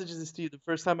think I messaged this to you the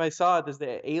first time I saw it. Is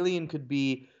the alien could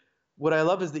be. What I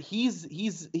love is that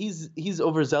he's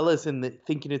overzealous in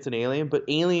thinking it's an alien, but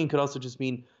alien could also just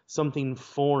mean something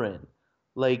foreign,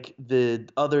 like the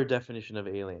other definition of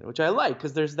alien, which I like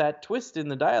because there's that twist in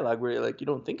the dialogue where you're like you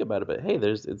don't think about it, but hey,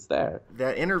 it's there.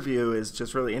 That interview is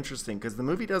just really interesting because the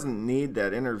movie doesn't need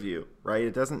that interview, right?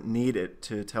 It doesn't need it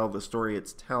to tell the story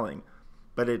it's telling,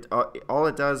 but it all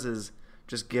it does is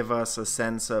just give us a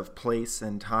sense of place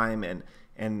and time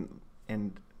and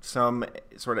some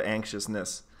sort of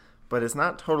anxiousness, but it's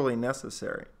not totally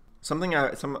necessary. Something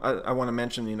I want to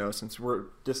mention, since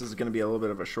this is going to be a little bit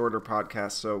of a shorter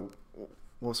podcast, so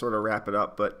we'll sort of wrap it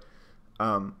up. But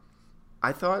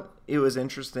I thought it was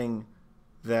interesting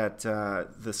that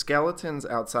the skeletons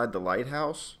outside the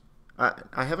lighthouse.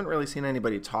 I haven't really seen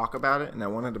anybody talk about it, and I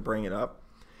wanted to bring it up.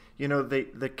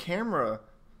 The camera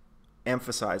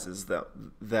emphasizes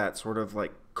that sort of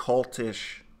like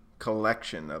cultish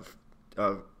collection of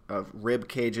rib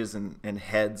cages and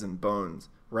heads and bones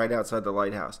right outside the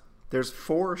lighthouse. There's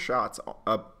 4 shots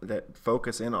up that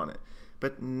focus in on it,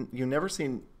 but you never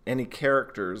seen any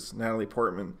characters, Natalie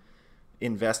Portman,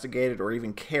 investigate it or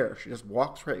even care. She just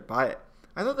walks right by it.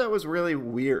 I thought that was really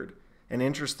weird and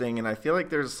interesting, and I feel like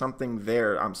there's something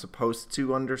there I'm supposed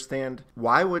to understand.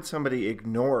 Why would somebody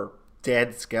ignore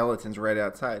dead skeletons right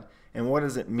outside, and what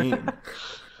does it mean?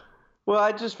 Well,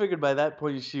 I just figured by that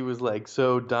point she was like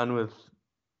so done with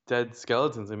dead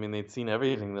skeletons. I mean, they'd seen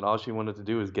everything that all she wanted to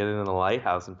do was get in the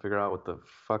lighthouse and figure out what the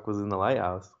fuck was in the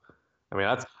lighthouse. I mean,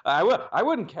 I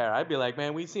wouldn't care. I'd be like,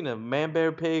 man, we seen a man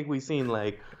bear pig, we seen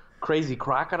like crazy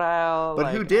crocodile.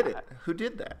 But who Like, did it? Who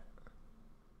did that?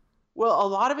 well, a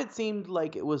lot of it seemed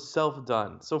like it was self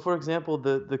done. So, for example,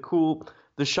 the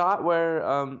shot where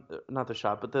not the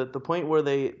shot, but the point where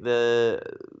the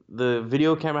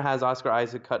video camera has Oscar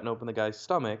Isaac cutting open the guy's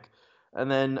stomach,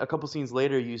 and then a couple scenes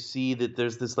later you see that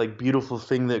there's this like beautiful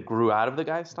thing that grew out of the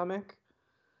guy's stomach.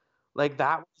 Like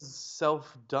that was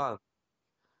self done.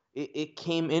 It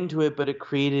came into it, but it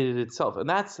created it itself. And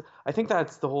I think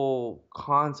that's the whole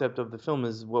concept of the film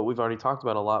is what we've already talked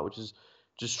about a lot, which is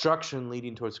destruction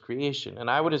leading towards creation.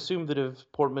 And I would assume that if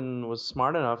Portman was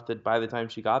smart enough that by the time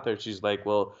she got there, she's like,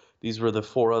 well, these were the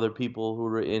 4 other people who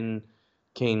were in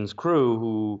Kane's crew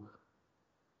who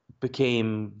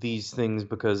became these things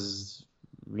because,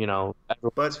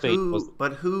 everyone's fate was.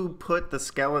 But who put the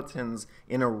skeletons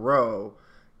in a row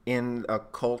in a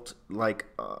cult like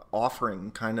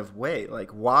offering kind of way? Like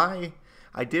why?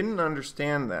 I didn't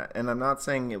understand that, and I'm not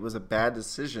saying it was a bad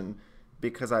decision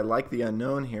because I like the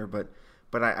unknown here, but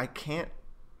I can't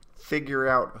figure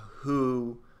out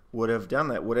who would have done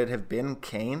that. Would it have been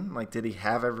Kane? Like, did he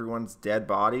have everyone's dead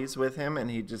bodies with him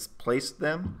and he just placed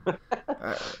them?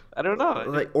 I don't know.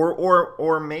 Like,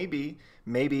 or maybe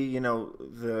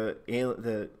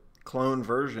the clone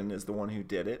version is the one who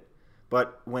did it.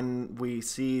 But when we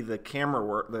see the camera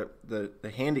work,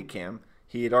 the handy cam,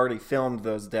 he had already filmed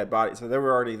those dead bodies, so they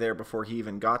were already there before he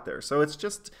even got there. So it's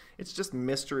just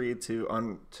mystery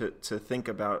to think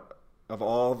about, of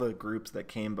all the groups that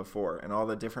came before and all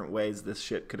the different ways this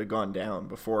shit could have gone down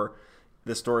before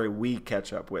the story we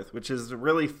catch up with, which is a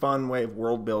really fun way of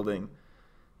world building,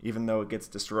 even though it gets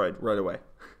destroyed right away.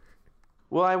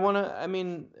 Well, I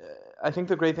think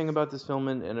the great thing about this film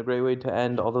and a great way to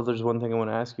end, although there's one thing I want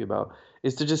to ask you about,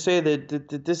 is to just say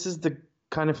that this is the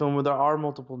kind of film where there are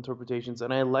multiple interpretations,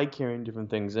 and I like hearing different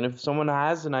things. And if someone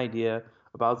has an idea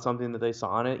about something that they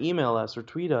saw on it, email us or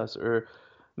tweet us or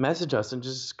message us and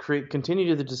just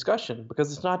continue the discussion,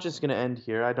 because it's not just going to end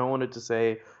here. I don't want it to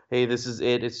say, hey, this is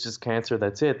it. It's just cancer.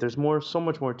 That's it. There's so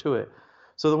much more to it.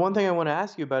 So the one thing I want to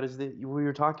ask you about is that we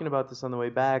were talking about this on the way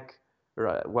back.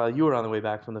 while you were on the way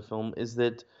back from the film, is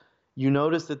that you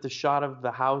notice that the shot of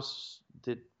the house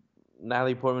that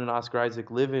Natalie Portman and Oscar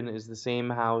Isaac live in is the same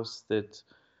house that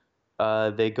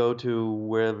they go to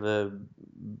where the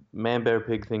man bear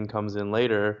pig thing comes in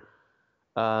later,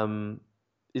 um,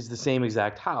 is the same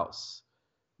exact house.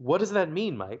 What does that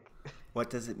mean, Mike? What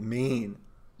does it mean?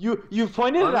 You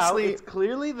pointed it out. Honestly, It's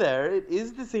clearly there. It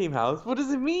is the same house. What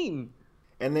does it mean?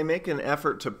 and they make an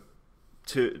effort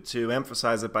to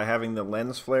emphasize it by having the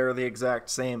lens flare the exact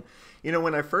same. You know,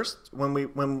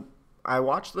 when I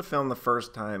watched the film the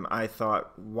first time, I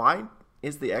thought, why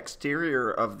is the exterior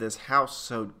of this house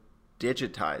so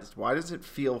digitized? Why does it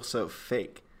feel so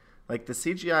fake? Like the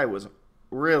CGI was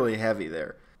really heavy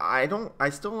there. I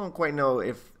still don't quite know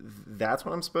if that's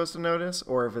what I'm supposed to notice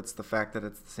or if it's the fact that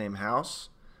it's the same house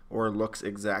or looks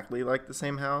exactly like the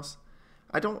same house.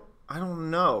 I don't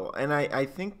know. And I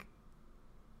think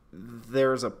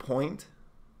there's a point,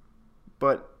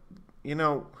 but you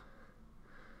know,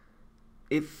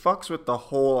 it fucks with the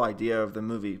whole idea of the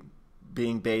movie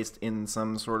being based in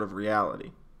some sort of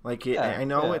reality. Like I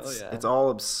know it's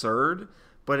all absurd,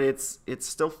 but it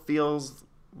still feels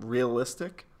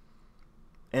realistic.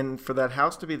 And for that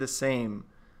house to be the same,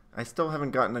 I still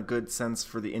haven't gotten a good sense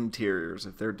for the interiors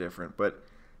if they're different. But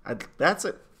that's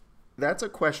a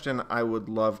question I would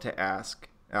love to ask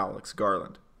Alex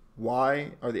Garland.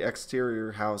 Why are the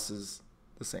exterior houses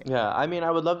the same? Yeah, I mean,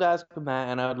 I would love to ask him that,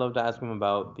 and I would love to ask him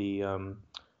about the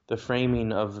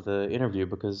framing of the interview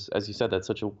because, as you said, that's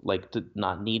such a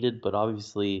not needed, but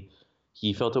obviously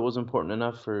he felt it was important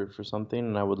enough for something,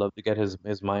 and I would love to get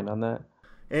his mind on that.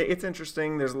 It's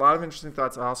interesting. There's a lot of interesting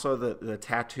thoughts. Also, the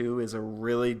tattoo is a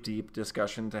really deep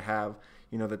discussion to have.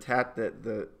 You know,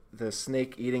 the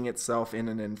snake eating itself in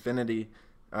an infinity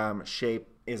shape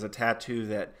is a tattoo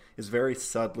that is very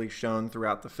subtly shown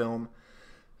throughout the film.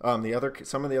 Some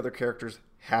of the other characters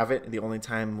have it. The only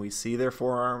time we see their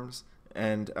forearms,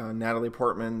 and Natalie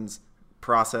Portman's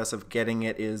process of getting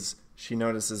it is she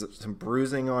notices some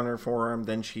bruising on her forearm.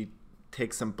 Then she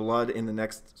takes some blood in the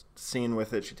next scene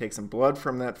with it. She takes some blood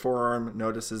from that forearm,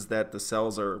 notices that the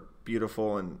cells are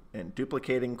beautiful and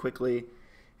duplicating quickly.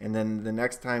 And then the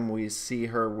next time we see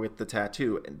her with the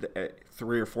tattoo,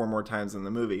 3 or 4 more times in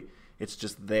the movie, it's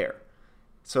just there.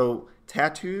 So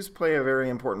tattoos play a very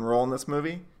important role in this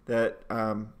movie that,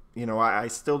 I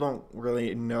still don't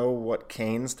really know what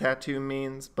Kane's tattoo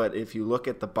means, but if you look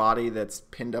at the body that's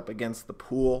pinned up against the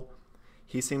pool,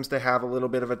 he seems to have a little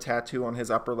bit of a tattoo on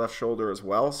his upper left shoulder as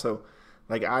well. So,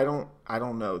 I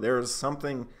don't know. There's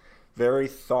something very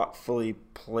thoughtfully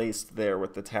placed there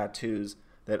with the tattoos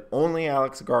that only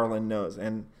Alex Garland knows.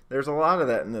 And there's a lot of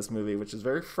that in this movie, which is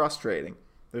very frustrating.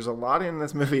 There's a lot in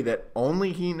this movie that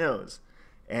only he knows.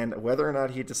 And whether or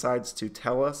not he decides to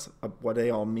tell us what they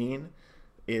all mean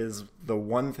is the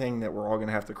one thing that we're all going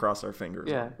to have to cross our fingers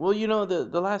Yeah. on. Well,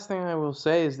 the last thing I will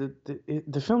say is that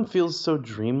the film feels so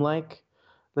dreamlike.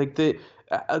 Like the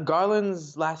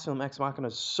Garland's last film, Ex Machina,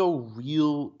 is so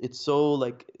real. It's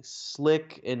so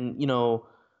slick, and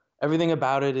everything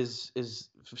about it is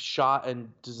shot and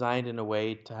designed in a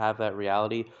way to have that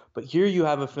reality. But here you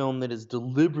have a film that is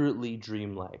deliberately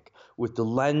dreamlike, with the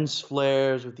lens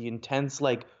flares, with the intense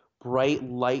bright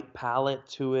light palette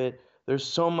to it. There's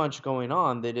so much going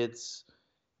on that it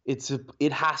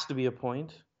has to be a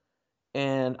point.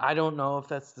 And I don't know if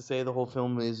that's to say the whole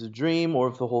film is a dream or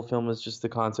if the whole film is just the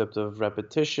concept of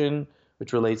repetition,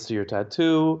 which relates to your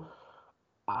tattoo.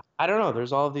 I don't know.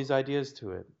 There's all of these ideas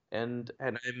to it. And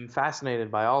I'm fascinated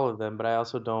by all of them, but I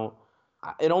also don't.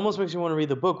 It almost makes me want to read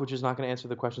the book, which is not going to answer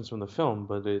the questions from the film,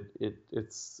 but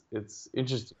it's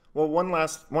interesting. Well,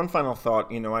 one final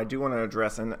thought, I do want to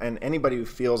address, and anybody who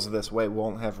feels this way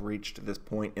won't have reached this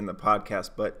point in the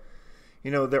podcast, but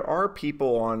there are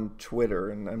people on Twitter,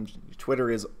 and Twitter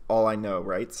is all I know,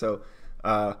 right? So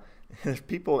there's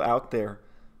people out there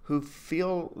who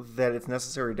feel that it's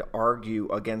necessary to argue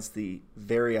against the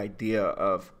very idea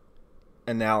of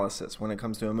analysis when it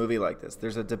comes to a movie like this.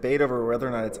 There's a debate over whether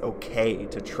or not it's okay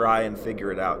to try and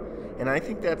figure it out. And I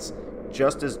think that's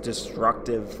just as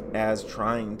destructive as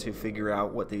trying to figure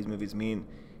out what these movies mean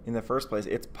in the first place.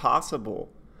 It's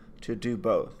possible to do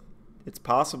both. It's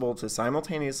possible to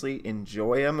simultaneously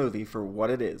enjoy a movie for what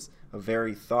it is, a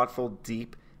very thoughtful,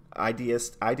 deep,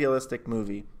 idealistic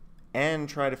movie, and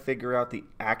try to figure out the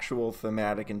actual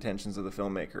thematic intentions of the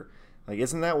filmmaker.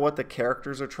 Isn't that what the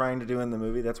characters are trying to do in the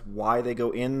movie? That's why they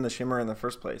go in the Shimmer in the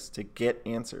first place, to get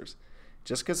answers.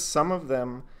 Just because some of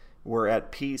them were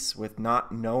at peace with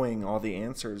not knowing all the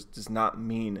answers does not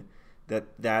mean that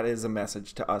that is a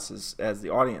message to us as the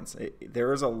audience.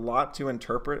 There is a lot to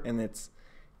interpret, and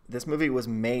this movie was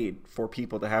made for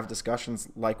people to have discussions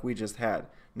like we just had,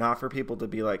 not for people to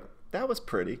be like, that was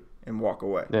pretty, and walk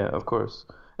away. Yeah, of course.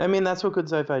 I mean, that's what good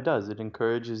sci-fi does. It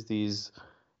encourages these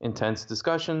intense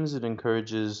discussions. It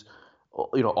encourages,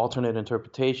 alternate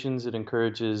interpretations. It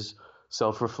encourages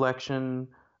self-reflection.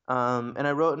 And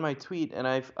I wrote in my tweet, and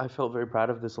I felt very proud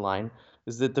of this line,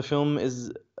 is that the film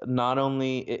is not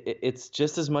only it's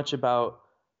just as much about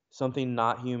something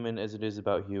not human as it is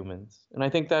about humans. And I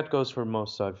think that goes for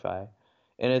most sci-fi.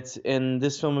 And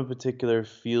this film in particular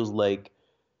feels like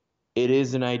it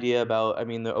is an idea about, I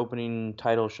mean, the opening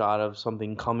title shot of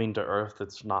something coming to Earth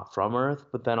that's not from Earth,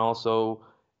 but then also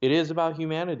it is about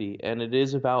humanity and it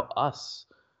is about us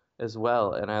as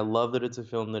well. And I love that it's a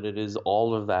film that it is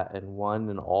all of that in one,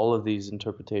 and all of these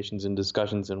interpretations and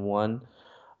discussions in one.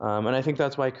 And I think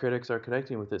that's why critics are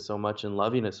connecting with it so much and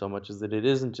loving it so much, is that it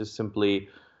isn't just simply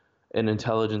an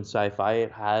intelligent sci-fi.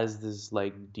 It has this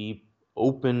like deep,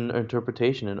 open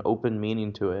interpretation and open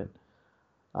meaning to it.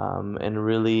 And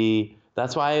really,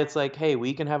 that's why it's like, hey,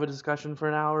 we can have a discussion for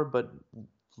an hour, but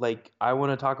like, I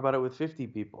want to talk about it with 50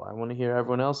 people. I want to hear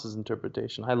everyone else's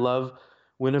interpretation. I love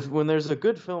when there's a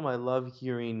good film, I love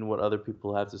hearing what other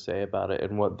people have to say about it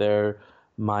and what their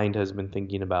mind has been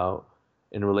thinking about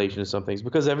in relation to some things.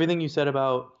 Because everything you said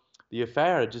about The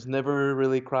Affair just never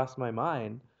really crossed my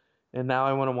mind. And now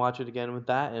I want to watch it again with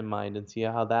that in mind and see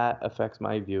how that affects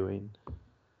my viewing.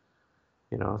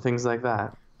 Things like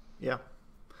that. Yeah.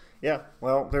 Yeah,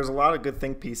 well, there's a lot of good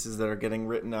think pieces that are getting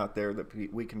written out there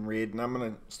that we can read, and I'm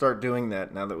going to start doing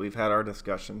that now that we've had our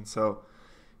discussion. So,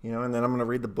 and then I'm going to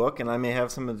read the book, and I may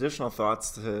have some additional thoughts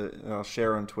to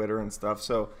share on Twitter and stuff.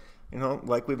 So,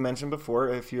 like we've mentioned before,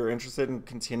 if you're interested in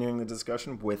continuing the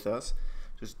discussion with us,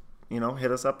 just,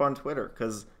 hit us up on Twitter,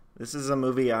 because this is a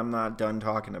movie I'm not done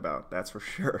talking about, that's for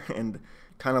sure. And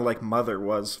kind of like Mother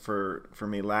was for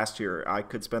me last year, I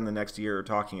could spend the next year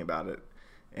talking about it.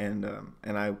 And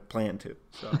I plan to.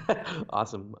 So.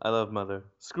 Awesome. I love Mother.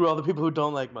 Screw all the people who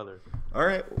don't like Mother. All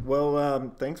right.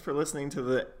 Well, thanks for listening to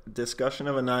the discussion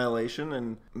of Annihilation,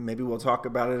 and maybe we'll talk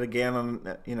about it again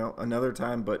on another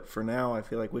time. But for now, I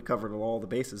feel like we covered all the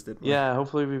bases, didn't we? Yeah.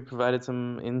 Hopefully, we provided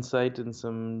some insight and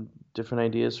some different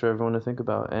ideas for everyone to think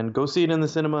about. And go see it in the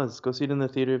cinemas. Go see it in the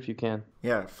theater if you can.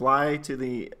 Yeah. Fly to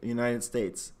the United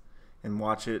States and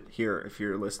watch it here if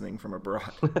you're listening from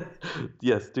abroad.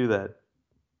 Yes, do that.